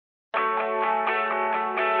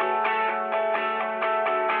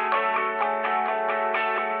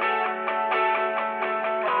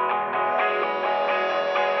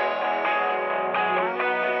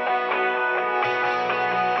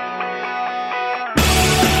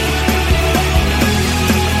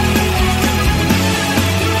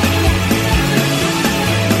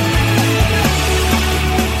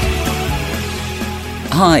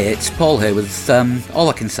Hi, it's Paul here with, all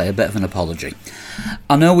I can say, a bit of an apology.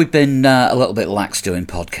 I know we've been a little bit lax doing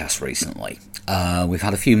podcasts recently. We've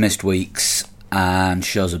had a few missed weeks and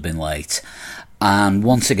shows have been late. And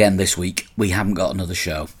once again this week, we haven't got another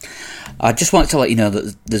show. I just wanted to let you know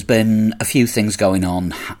that there's been a few things going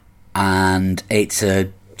on and it's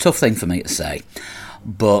a tough thing for me to say.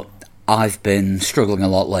 But I've been struggling a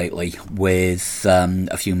lot lately with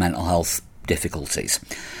a few mental health difficulties.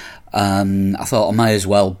 I thought I may as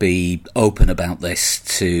well be open about this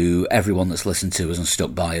to everyone that's listened to us and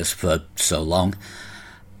stuck by us for so long.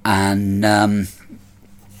 And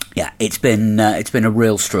it's been a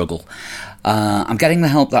real struggle. I'm getting the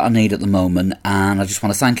help that I need at the moment, and I just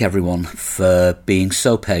want to thank everyone for being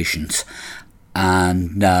so patient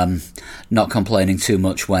and not complaining too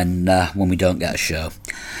much when we don't get a show.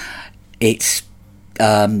 It's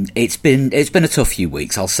been a tough few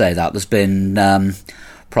weeks, I'll say that. There's been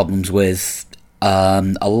problems with a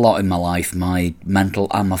lot in my life, my mental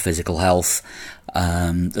and my physical health.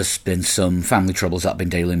 There's been some family troubles that I've been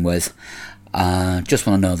dealing with. Just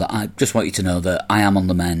want you to know that I am on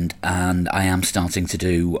the mend and I am starting to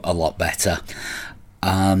do a lot better.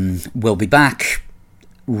 We'll be back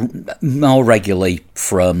more regularly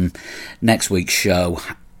from next week's show,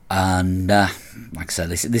 and like I said,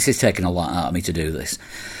 this is taking a lot out of me to do this,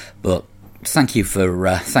 but thank you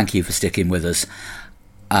for sticking with us,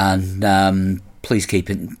 and please keep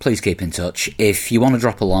in touch. If you want to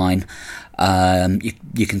drop a line,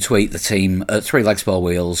 you can tweet the team at 3 Legs 4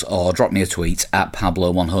 Wheels or drop me a tweet at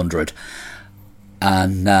Pablo100,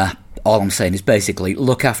 and all I'm saying is basically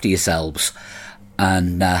look after yourselves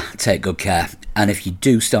and take good care. And if you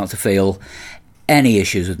do start to feel any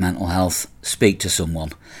issues with mental health, speak to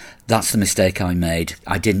someone. That's the mistake I made.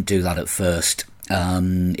 I didn't do that at first.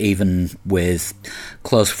 Even with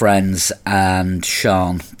close friends and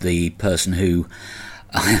Sean, the person who,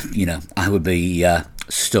 I would be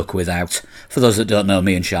stuck without. For those that don't know,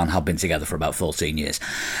 me and Sean have been together for about 14 years.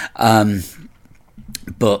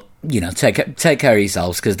 But, take care of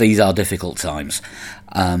yourselves, because these are difficult times.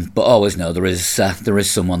 But always know there is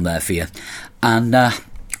someone there for you. And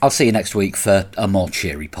I'll see you next week for a more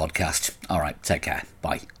cheery podcast. All right, take care.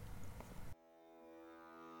 Bye.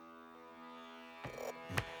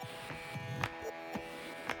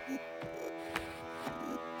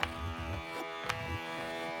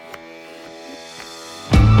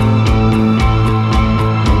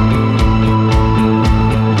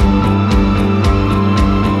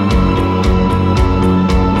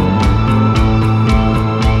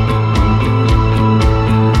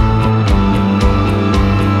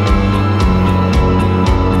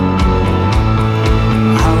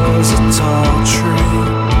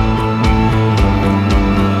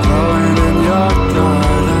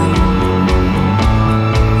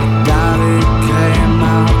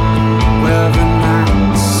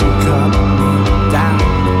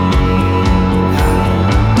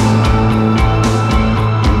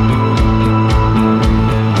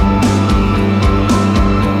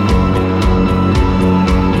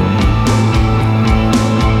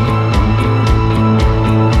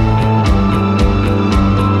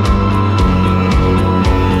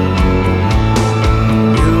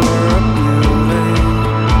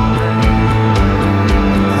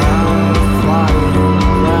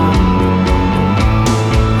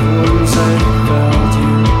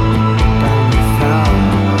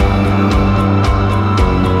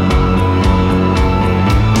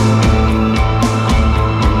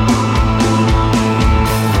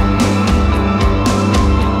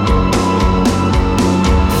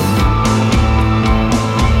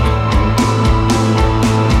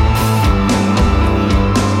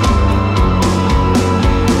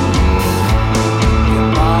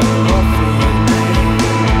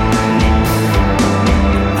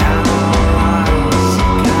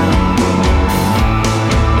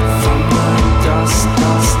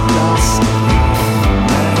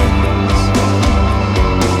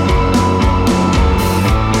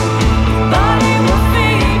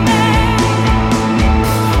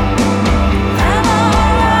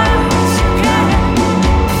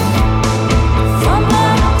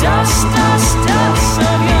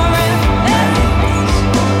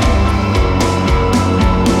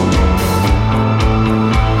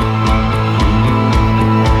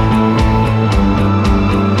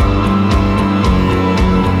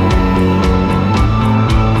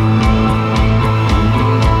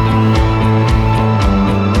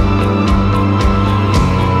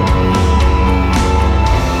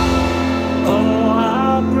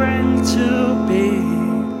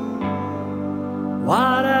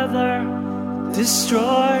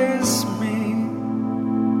 destroys me.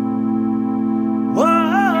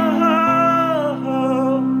 What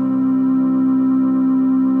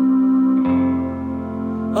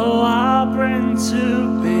bring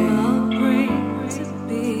to be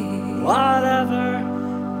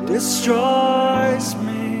whatever destroys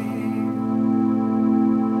me.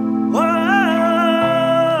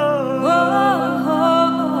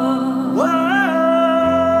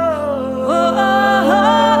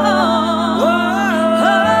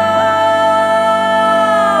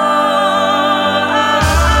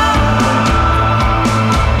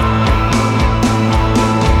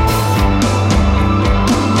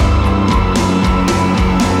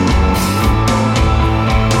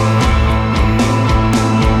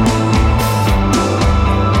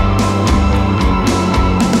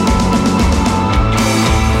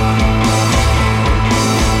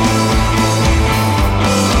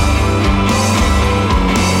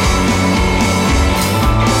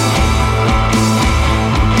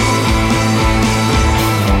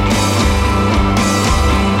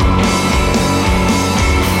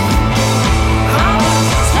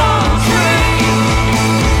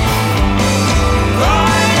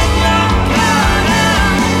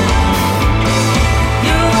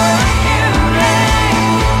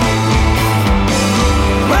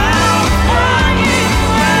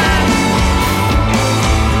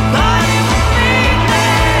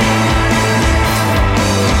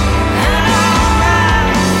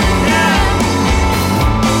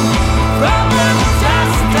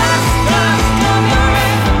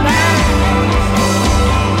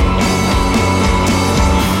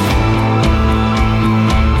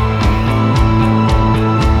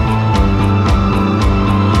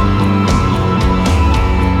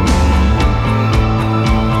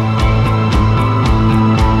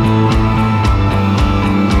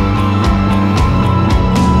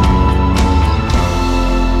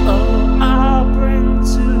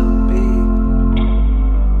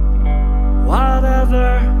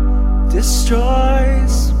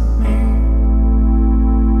 Destroys me.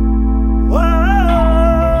 Whoa.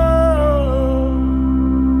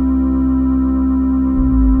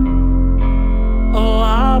 Oh,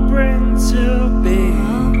 I'll bring to be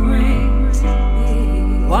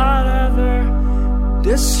whatever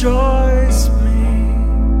destroys